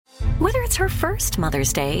Whether it's her first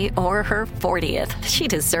Mother's Day or her 40th, she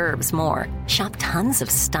deserves more. Shop tons of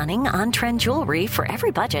stunning on-trend jewelry for every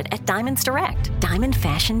budget at Diamonds Direct. Diamond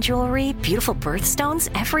fashion jewelry, beautiful birthstones,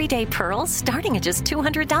 everyday pearls starting at just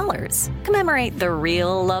 $200. Commemorate the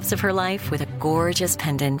real loves of her life with a gorgeous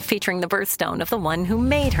pendant featuring the birthstone of the one who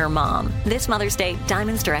made her mom. This Mother's Day,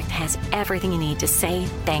 Diamonds Direct has everything you need to say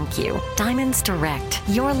thank you. Diamonds Direct.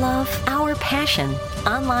 Your love, our passion.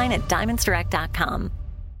 Online at diamondsdirect.com.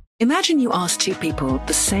 Imagine you ask two people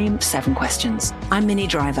the same 7 questions. I'm Minnie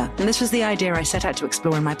Driver, and this was the idea I set out to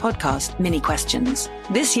explore in my podcast, Mini Questions.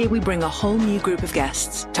 This year, we bring a whole new group of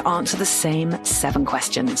guests to answer the same 7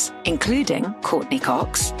 questions, including Courtney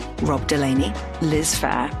Cox, Rob Delaney, Liz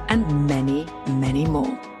Phair, and many, many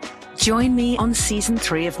more. Join me on Season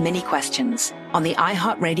 3 of Mini Questions on the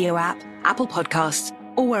iHeartRadio app, Apple Podcasts,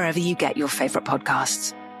 or wherever you get your favorite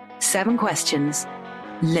podcasts. 7 questions,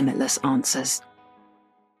 limitless answers.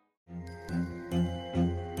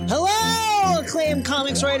 Hello, acclaimed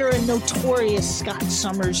comics writer and notorious Scott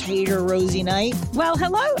Summers hater, Rosie Knight. Well,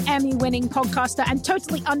 hello, Emmy-winning podcaster and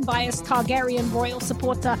totally unbiased Targaryen royal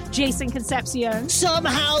supporter, Jason Concepcion.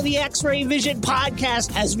 Somehow the X-Ray Vision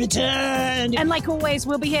podcast has returned. And like always,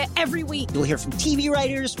 we'll be here every week. You'll hear from TV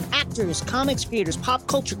writers, actors, comics creators, pop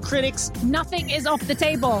culture critics. Nothing is off the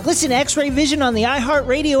table. Listen to X-Ray Vision on the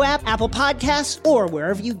iHeartRadio app, Apple Podcasts, or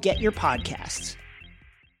wherever you get your podcasts.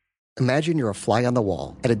 Imagine you're a fly on the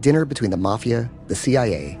wall at a dinner between the Mafia, the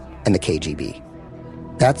CIA, and the KGB.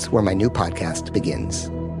 That's where my new podcast begins.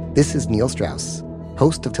 This is Neil Strauss,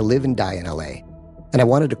 host of To Live and Die in LA, and I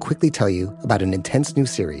wanted to quickly tell you about an intense new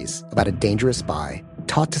series about a dangerous spy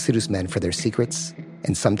taught to seduce men for their secrets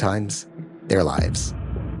and sometimes their lives.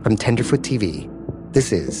 From Tenderfoot TV,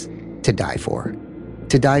 this is To Die For.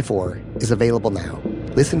 To Die For is available now.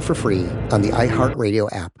 Listen for free on the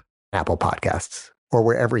iHeartRadio app, Apple Podcasts, or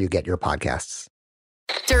wherever you get your podcasts.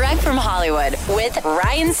 Direct from Hollywood with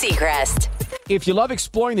Ryan Seacrest. If you love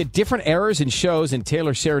exploring the different eras and shows in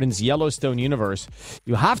Taylor Sheridan's Yellowstone universe,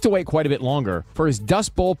 you have to wait quite a bit longer for his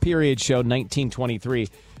Dust Bowl period show 1923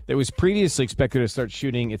 that was previously expected to start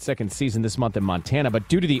shooting its second season this month in Montana, but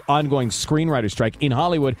due to the ongoing screenwriter strike in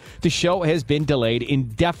Hollywood, the show has been delayed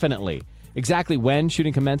indefinitely. Exactly when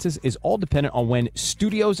shooting commences is all dependent on when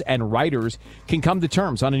studios and writers can come to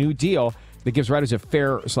terms on a new deal that gives writers a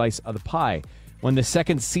fair slice of the pie. When the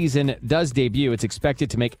second season does debut, it's expected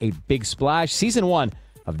to make a big splash. Season 1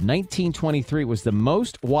 of 1923 was the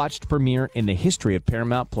most watched premiere in the history of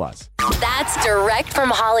Paramount+. That's Direct from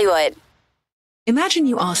Hollywood. Imagine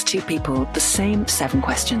you ask two people the same 7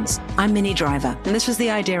 questions. I'm Minnie Driver, and this was the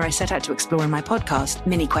idea I set out to explore in my podcast,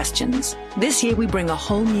 Mini Questions. This year, we bring a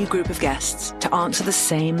whole new group of guests to answer the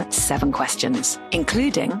same 7 questions,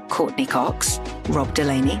 including Courtney Cox, Rob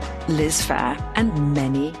Delaney, Liz Phair, and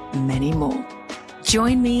many, many more.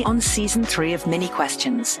 Join me on Season 3 of Mini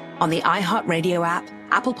Questions on the iHeartRadio app,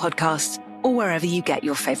 Apple Podcasts, or wherever you get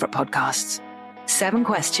your favorite podcasts. 7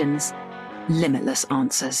 questions, limitless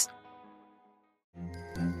answers.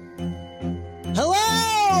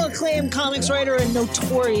 Hello, acclaimed comics writer and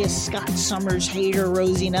notorious Scott Summers hater,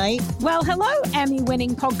 Rosie Knight. Well, hello,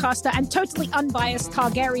 Emmy-winning podcaster and totally unbiased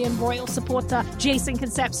Targaryen royal supporter, Jason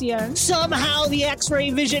Concepcion. Somehow the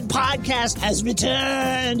X-Ray Vision podcast has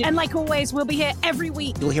returned. And like always, we'll be here every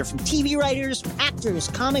week. You'll hear from TV writers, actors,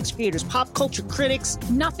 comics creators, pop culture critics.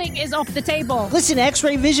 Nothing is off the table. Listen to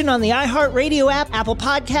X-Ray Vision on the iHeartRadio app, Apple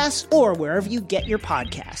Podcasts, or wherever you get your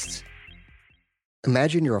podcasts.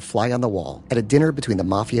 Imagine you're a fly on the wall at a dinner between the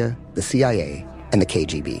Mafia, the CIA, and the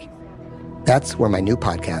KGB. That's where my new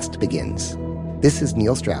podcast begins. This is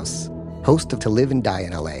Neil Strauss, host of To Live and Die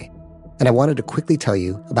in LA, and I wanted to quickly tell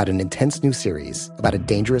you about an intense new series about a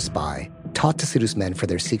dangerous spy taught to seduce men for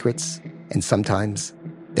their secrets and sometimes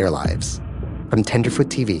their lives. From Tenderfoot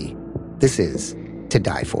TV, this is To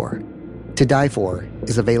Die For. To Die For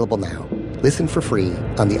is available now. Listen for free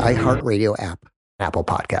on the iHeartRadio app, Apple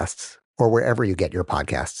Podcasts, or wherever you get your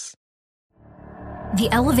podcasts. The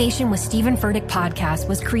Elevation with Stephen Furtick podcast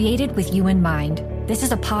was created with you in mind. This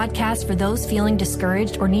is a podcast for those feeling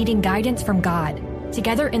discouraged or needing guidance from God.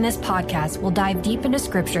 Together in this podcast, we'll dive deep into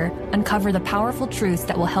Scripture, uncover the powerful truths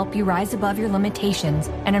that will help you rise above your limitations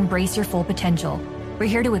and embrace your full potential. We're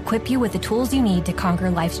here to equip you with the tools you need to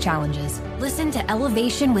conquer life's challenges. Listen to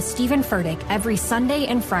Elevation with Stephen Furtick every Sunday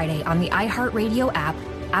and Friday on the iHeartRadio app,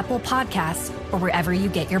 Apple Podcasts, or wherever you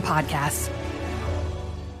get your podcasts.